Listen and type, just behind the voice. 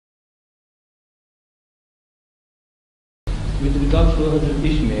with regards to Hazrat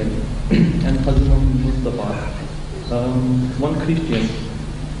Ishmael and Hazrat Mustafa, one Christian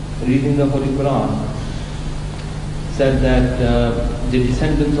reading the Holy Quran said that the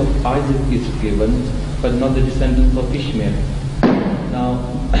descendants of Isaac is given, but not the descendants of Ishmael. Now,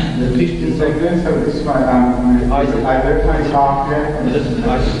 the Christians descendants of Isaac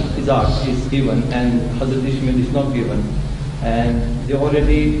is given and Hazrat Ishmael is not given, and they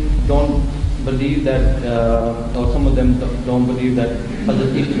already don't believe that, or some of them don't believe that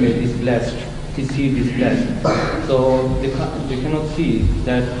Hazrat Ishmael is blessed, his seed is blessed. So they cannot see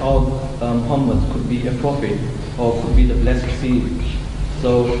that how Muhammad could be a prophet or could be the blessed seed.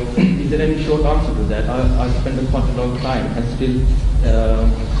 So is there any short answer to that? I spent quite a long time and still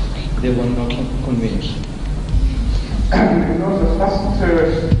they were not convinced. You know, the first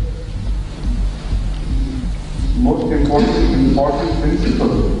most important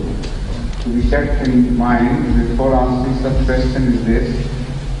principle to be kept in mind before answering such question is this,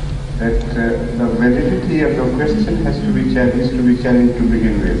 that the validity of the question has to be challenged to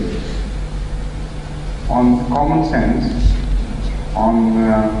begin with. On common sense, on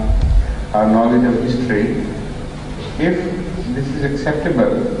our knowledge of history, if this is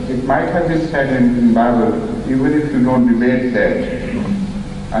acceptable, it might have been said in Bible, even if you don't debate that.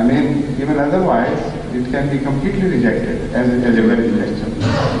 I mean, even otherwise, it can be completely rejected as a valid question.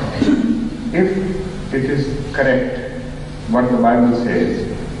 If it is correct, what the Bible says,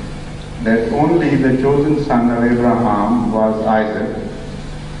 that only the chosen son of Abraham was Isaac,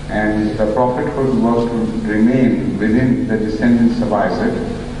 and the prophethood was to remain within the descendants of Isaac,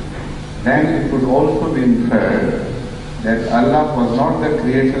 then it would also be inferred that Allah was not the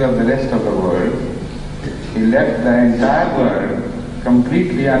creator of the rest of the world. He left the entire world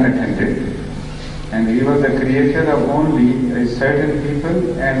completely unattended, and He was the creator of only a certain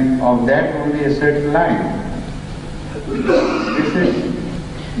people, and of that only a certain line. This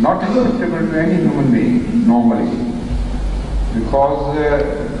is not acceptable to any human being normally, because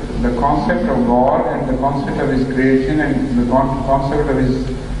the concept of God and the concept of His creation and the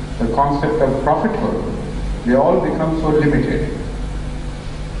concept of prophethood, they all become so limited,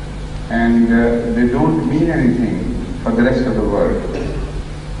 and they don't mean anything for the rest of the world.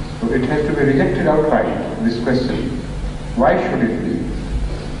 So it has to be rejected outright, this question. Why should it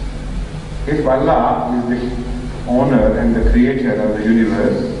be? If Allah is the owner and the creator of the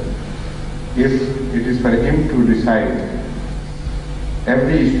universe, if it is for Him to decide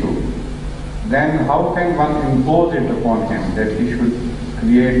every issue, then how can one impose it upon Him that He should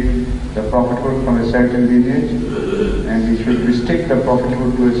create the prophethood from a certain lineage, and He should restrict the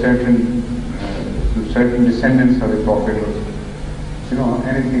prophethood to certain descendants of the prophethood? You know,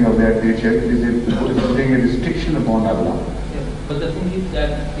 anything of that nature is putting a restriction upon Allah. Yes, but the thing is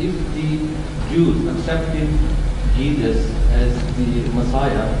that if the Jews accepted Jesus as the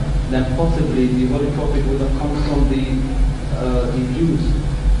Messiah, then possibly the Holy Prophet would have come from the Jews.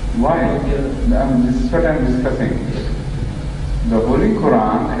 Why? This is what I am discussing. The Holy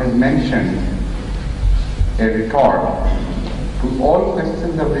Quran has mentioned a retort to all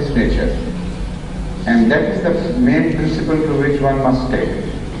questions of this nature, and that is the main principle to which one must take.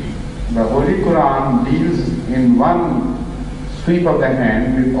 The Holy Quran deals in one sweep of the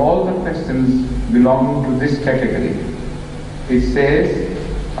hand with all the questions belonging to this category. It says,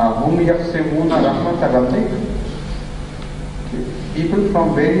 "Ahum yaqsimuna rahmat rabbik." People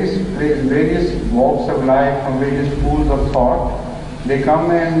from various walks of life, from various schools of thought, they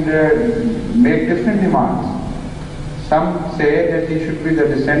come and make different demands. Some say that he should be the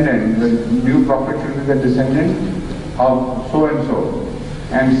descendant, the new prophet should be the descendant of so and so.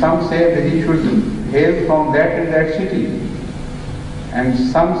 And some say that he should hail from that and that city. And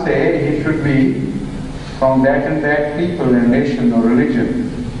some say he should be from that and that people and nation or religion.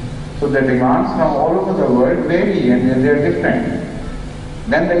 So the demands from all over the world vary and they are different.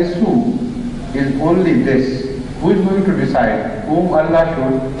 Then the issue is only this: who is going to decide whom Allah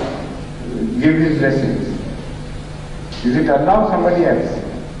should give His blessings? Is it Allah or somebody else?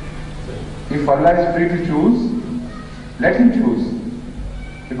 If Allah is free to choose, let Him choose.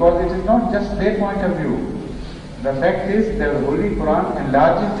 Because it is not just their point of view. The fact is that the Holy Quran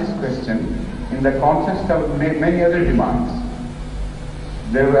enlarges this question in the context of many other demands.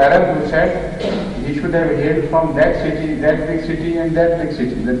 There were Arabs who said he should have hailed from that city, that big city and that big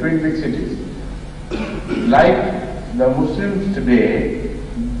city, the twin big cities. Like the Muslims today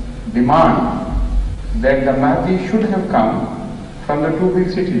demand that the Mahdi should have come from the two big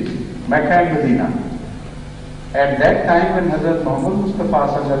cities, Mecca and Medina. At that time when Hazrat Muhammad Mustafa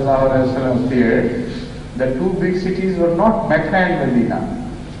sallallahu alaihi wasallam appeared, the two big cities were not Mecca and Medina.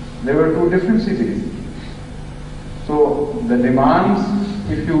 They were two different cities. So So the demands,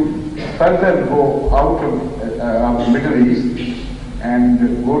 if you further go out of Middle East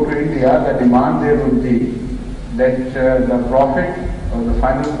and go to India, the demand there would be that the prophet or the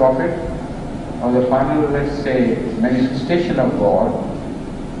final prophet or the final, let's say, manifestation of God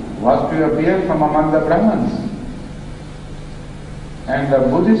was to appear from among the Brahmins. And the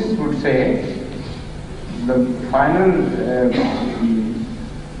Buddhists would say the final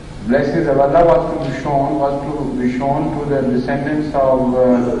blessings of Allah was to be shown to the descendants of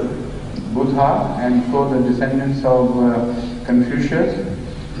Buddha, and so the descendants of Confucius,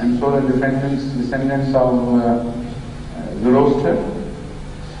 and so the descendants of Zoroaster.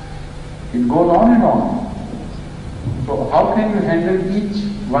 It goes on and on. So how can you handle each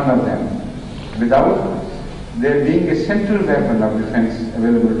one of them without there being a central weapon of defense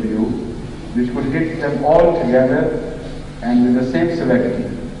available to you, which could hit them all together and with the same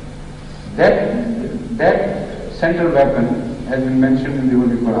severity? That central weapon has been mentioned in the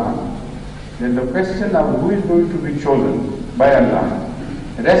Holy Quran. That the question of who is going to be chosen by Allah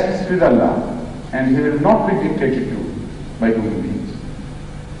rests with Allah, and he will not be dictated to by human beings.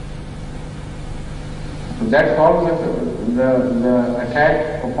 So that follows the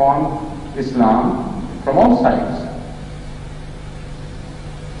attack upon Islam from all sides.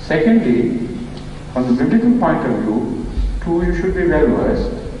 Secondly, from the biblical point of view, too, you should be well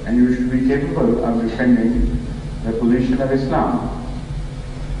versed and you should be capable of defending the position of Islam.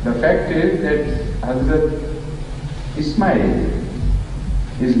 The fact is that Hazrat Ismail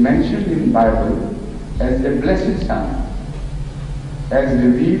is mentioned in Bible as a blessed son, as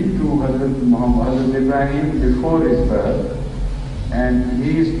revealed to Hazrat Ibrahim before his birth, and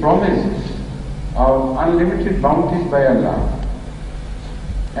he is promised of unlimited bounties by Allah.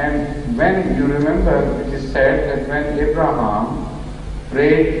 And when you remember, it is said that when Abraham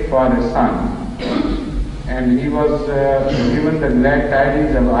prayed for a son, and he was given the glad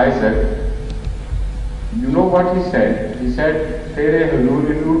tidings of Isaac, you know what he said? He said, Tere Huzur,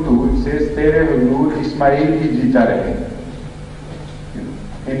 in Urdu, it says, Tere Huzur Ismail ki jeeta rahe.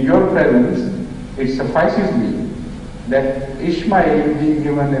 In your presence, it suffices me that Ishmael be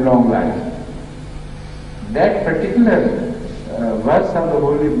given a long life. That particular verse of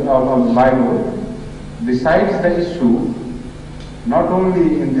the Bible decides the issue, not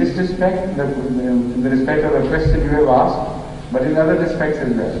only in this respect, in the respect of the question you have asked, but in other respects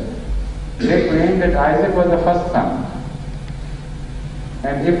as well. They claim that Isaac was the first son.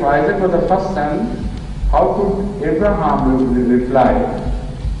 And if Isaac was the first son, how could Abraham reply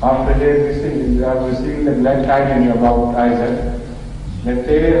after receiving the glad tidings about Isaac, that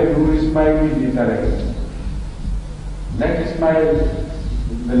Tere Huzur Ismail ki jeeta rahe? Let Ismail,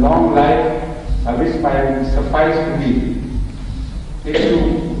 the long life of Ismail suffice to me, if you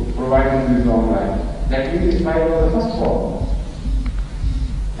provide him with long life. That means Ismail was the firstborn.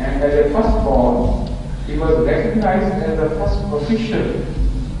 And as a firstborn, he was recognized as the first official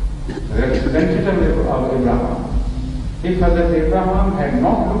representative of Abraham. If Hazrat Abraham had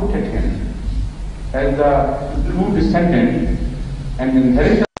not looked at him as the true descendant and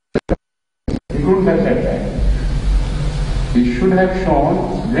inheritor, he couldn't have said that. He should have shown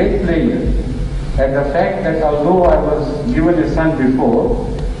great pleasure at the fact that although I was given a son before,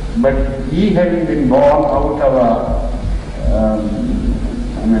 but he having been born out of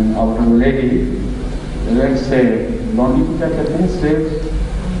a lady, let's say, slave.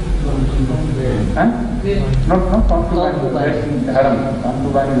 Not concubine, in haram.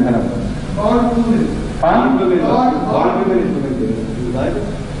 Concubine in haram.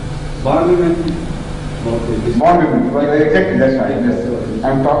 Born women. Well, exactly, that's right. Yes. I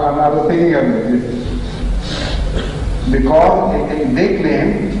was thinking of this. Because they claim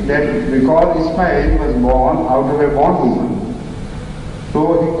that because Ismail was born out of a bondwoman, so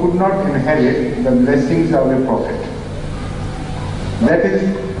he could not inherit the blessings of a prophet. That is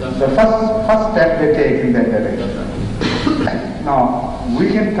the first step they take in that direction. Now, we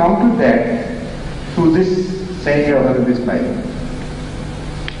can come to that through this saying of Hazrat Ismail.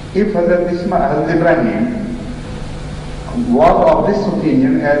 If Hazrat Ibrahim was of this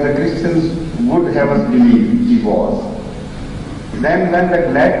opinion, as the Christians would have us believe he was, then when the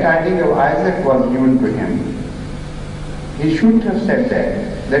glad tidings of Isaac was given to him, he shouldn't have said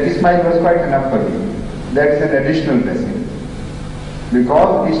that Ismail was quite enough for me. That is an additional blessing.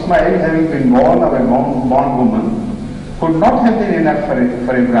 Because Ismail, having been born of a bondwoman, could not have been enough for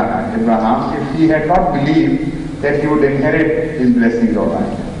Abraham if he had not believed that he would inherit his blessings all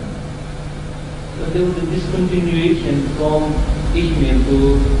right. But there was a discontinuation from Ishmael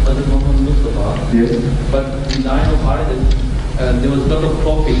to Hazrat Muhammad Mustafa. Yes. But in the line of Hadith, there was a lot of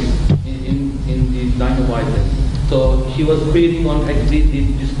prophets in the line of Isaac. So she was basing on actually the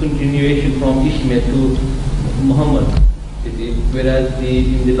discontinuation from Ishmael to Muhammad, whereas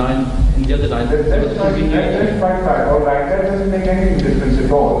in the other line, that's quite right. All right, that doesn't make any difference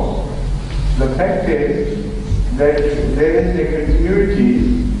at all. The fact is that there is a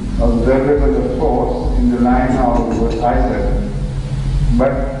continuity observable, of course, in the line of Isaac,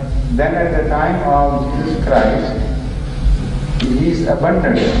 but then at the time of Jesus Christ, he is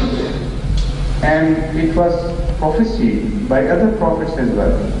abundant, and it was prophesied by other prophets as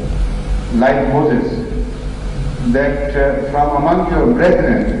well, like Moses, that from among your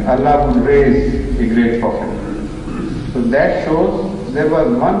brethren Allah will raise a great prophet. So that shows there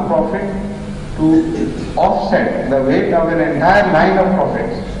was one prophet to offset the weight of an entire line of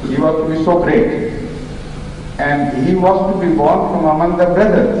prophets. He was to be so great, and he was to be born from among the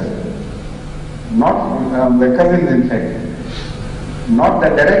brothers, not the cousins in fact, not the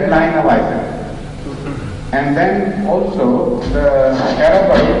direct line of Isaac. And then also the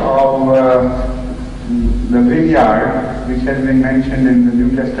parable of the vineyard, which has been mentioned in the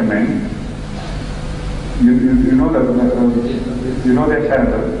New Testament, you know that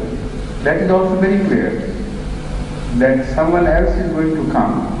parable. That is also very clear, that someone else is going to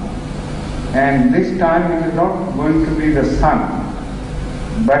come, and this time it is not going to be the son,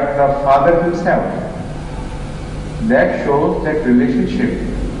 but the father himself. That shows that relationship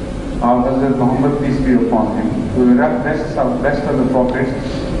of Hazrat Muhammad, peace be upon him, to the rest of the prophets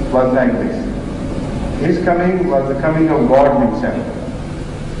was like this. His coming was the coming of God himself.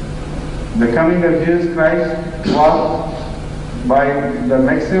 The coming of Jesus Christ was by the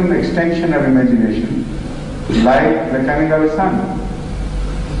maximum extension of imagination, like the coming of a son.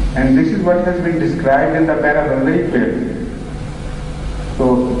 And this is what has been described in the parable very clearly.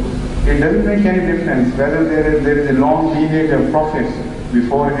 So it doesn't make any difference whether there is a long lineage of prophets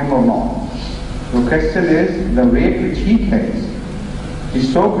before him or not. The question is, the weight which he carries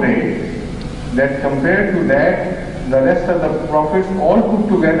is so great that compared to that, the rest of the prophets all put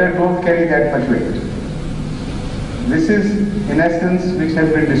together don't carry that much weight. This is, in essence, which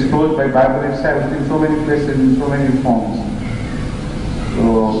has been disclosed by Bible itself in so many places, in so many forms. So,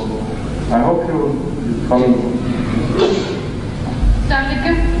 I hope you follow.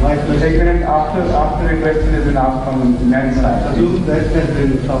 After a question has been asked from the men's side. Assume that has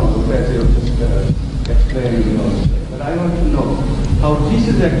been found, as you just explained. But I want to know how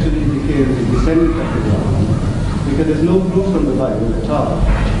Jesus actually became the descendant of Abraham, because there's no proof from the Bible at all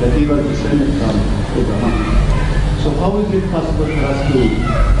that he was descended from Abraham. So how is it possible for us to...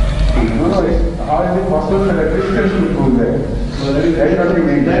 how is it possible for the Christians to prove that? Well,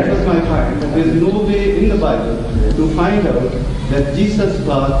 that was my point. There's no way in the Bible to find out that Jesus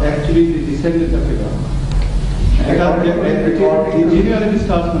was actually the descendant of Abraham. Because the genealogy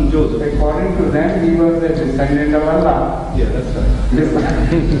starts from Joseph. According to them, he was the descendant of Allah. Yeah, that's right. The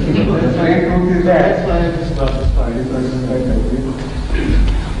plain truth is that.